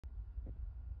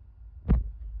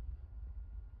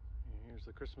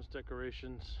There's the Christmas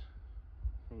decorations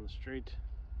from the street.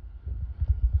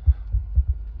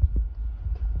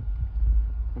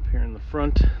 Up here in the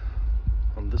front,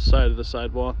 on this side of the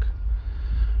sidewalk,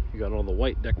 you got all the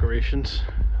white decorations.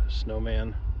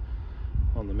 Snowman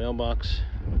on the mailbox.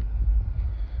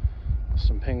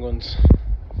 Some penguins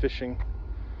fishing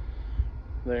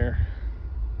there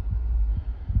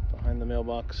behind the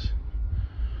mailbox.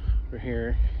 Over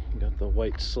here, you got the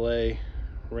white sleigh,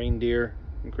 reindeer,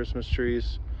 and Christmas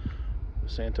trees.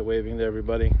 Santa waving to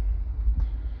everybody.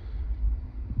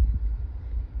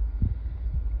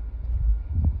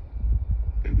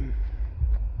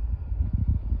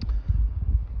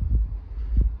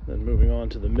 Then moving on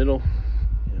to the middle,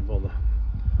 you have all the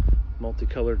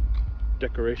multicolored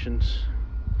decorations,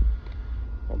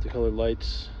 multicolored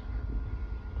lights,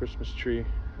 Christmas tree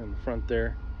in the front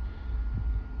there,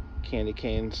 candy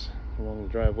canes along the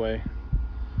driveway,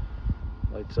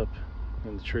 lights up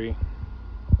in the tree,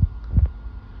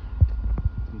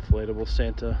 inflatable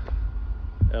Santa,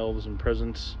 elves and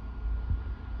presents,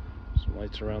 some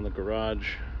lights around the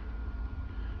garage,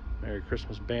 Merry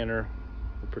Christmas banner,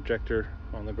 the projector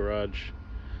on the garage.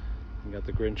 You got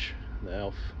the Grinch, the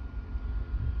elf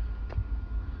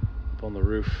up on the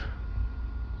roof.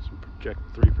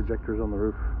 Three projectors on the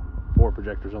roof, 4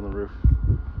 projectors on the roof.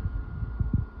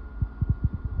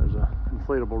 There's a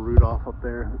inflatable Rudolph up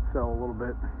there that fell a little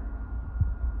bit.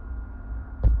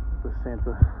 The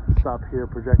Santa stop here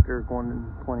projector going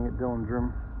and pointing at Dylan's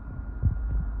room.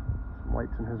 Some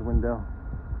lights in his window.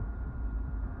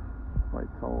 Lights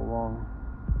all along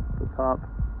the top.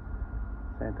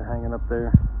 Santa hanging up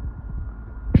there.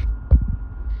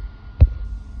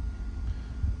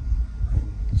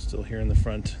 Still here in the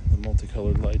front, the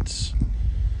multicolored lights.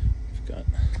 We've got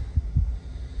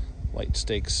light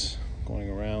stakes going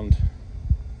around.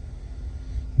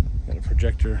 Got a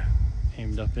projector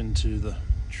aimed up into the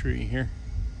tree here.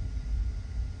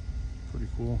 Pretty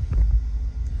cool.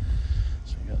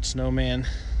 So we got snowmen,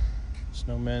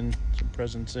 some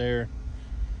presents there.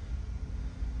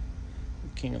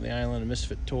 King of the Island of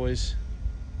Misfit Toys.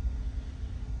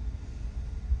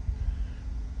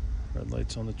 Red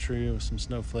lights on the tree with some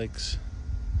snowflakes.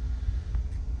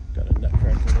 Got a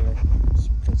nutcracker there,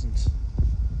 some presents.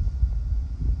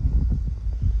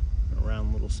 A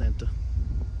round little Santa.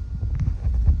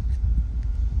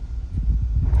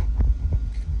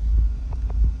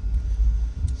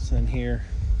 So then here,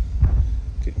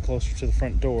 getting closer to the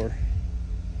front door,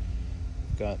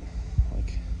 we've got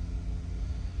like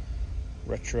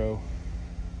retro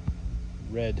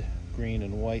red, green,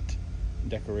 and white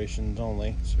decorations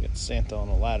only. So we got Santa on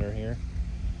a ladder here,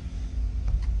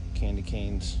 candy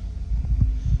canes.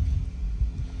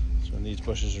 So in these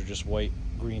bushes are just white,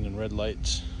 green, and red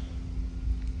lights.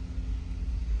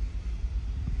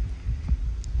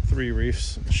 3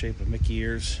 wreaths in the shape of Mickey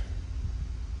ears.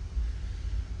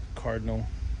 Cardinal,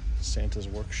 Santa's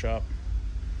workshop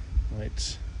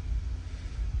lights,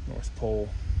 North Pole.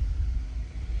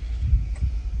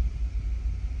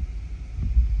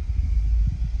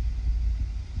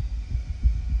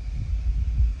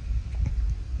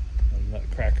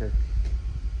 Nutcracker,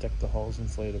 deck the halls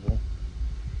inflatable.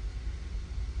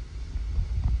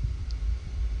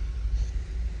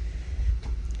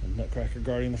 A nutcracker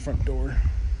guarding the front door.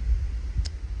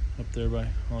 Up there by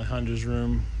Alejandra's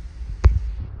room.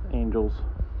 Angels.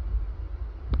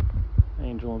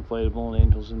 Angel inflatable and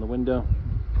angels in the window.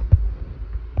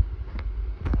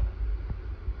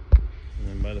 And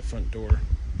then by the front door,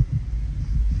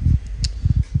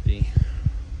 the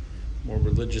more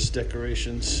religious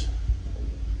decorations.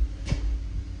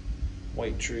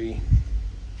 White tree,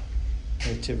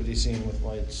 nativity scene with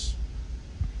lights,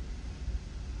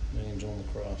 an angel on the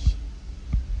cross,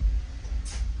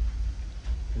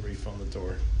 a wreath on the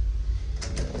door.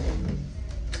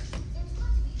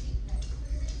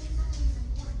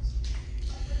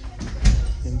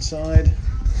 Inside,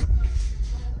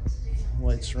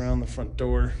 lights around the front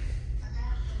door,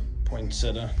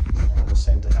 poinsettia, all the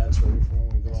Santa hats ready for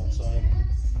when we go outside.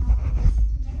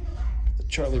 The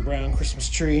Charlie Brown Christmas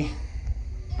tree.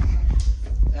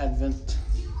 Advent,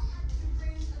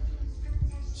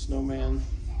 snowman,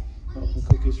 milk and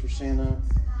cookies for Santa,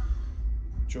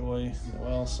 joy,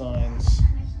 Noel signs,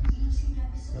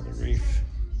 another wreath,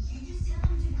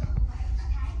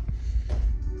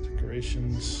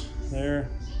 decorations there.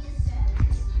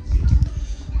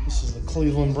 This is the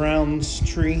Cleveland Browns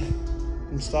tree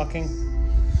and stocking.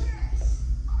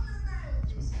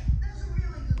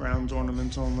 Browns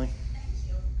ornaments only.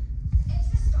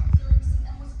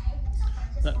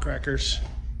 Nutcrackers.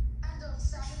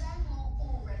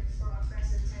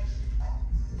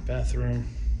 Bathroom.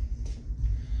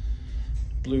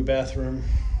 Blue bathroom,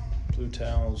 blue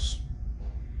towels,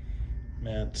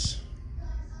 mats.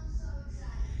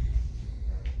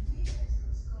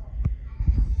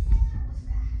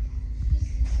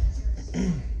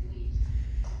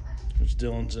 There's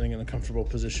Dylan sitting in a comfortable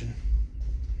position.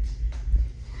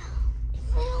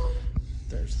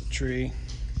 There's the tree.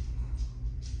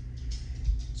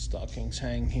 Stockings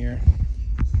hang here.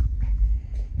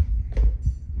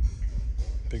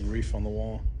 Big wreath on the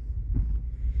wall.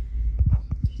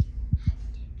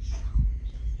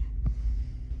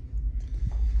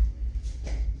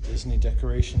 Disney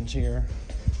decorations here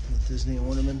with Disney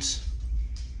ornaments.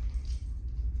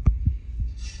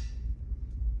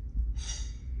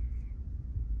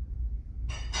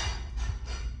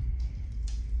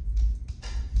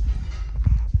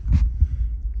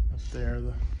 Up there,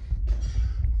 the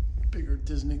bigger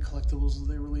Disney collectibles that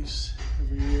they release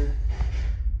every year.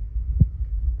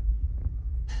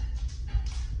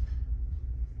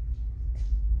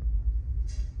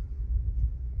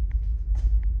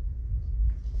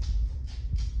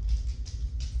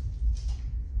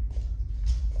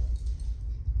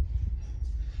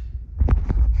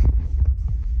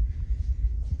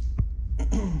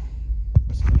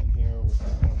 Stand here with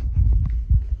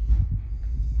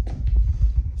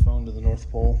the phone to the North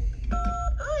Pole.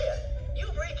 Hiya!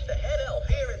 You've reached the head elf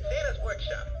here in Santa's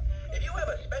workshop. If you have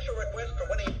a special request for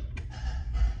one of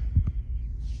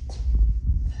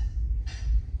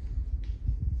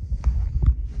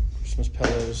Christmas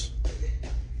pillows.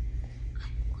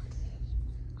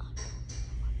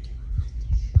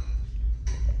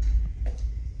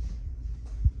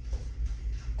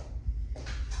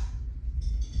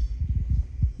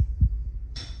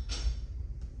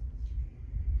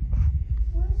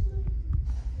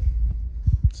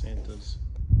 Santa's.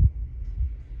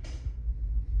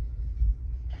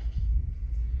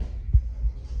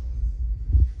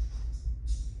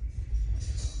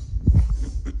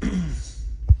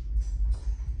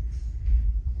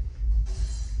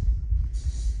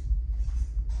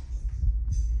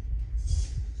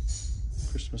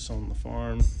 Christmas on the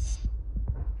farm.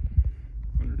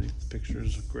 Underneath the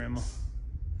pictures of Grandma.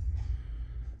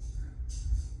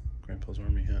 Grandpa's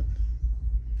army hat.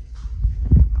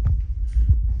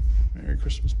 Merry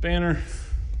Christmas banner.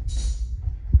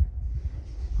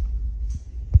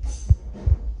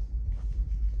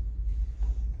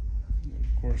 And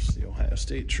of course, the Ohio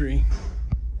State tree.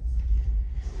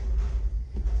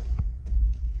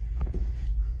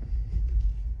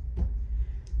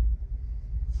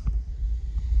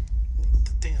 With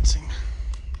the dancing.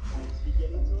 It's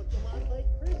beginning to look a lot like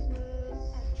Christmas.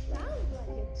 Sounds like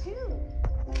it too.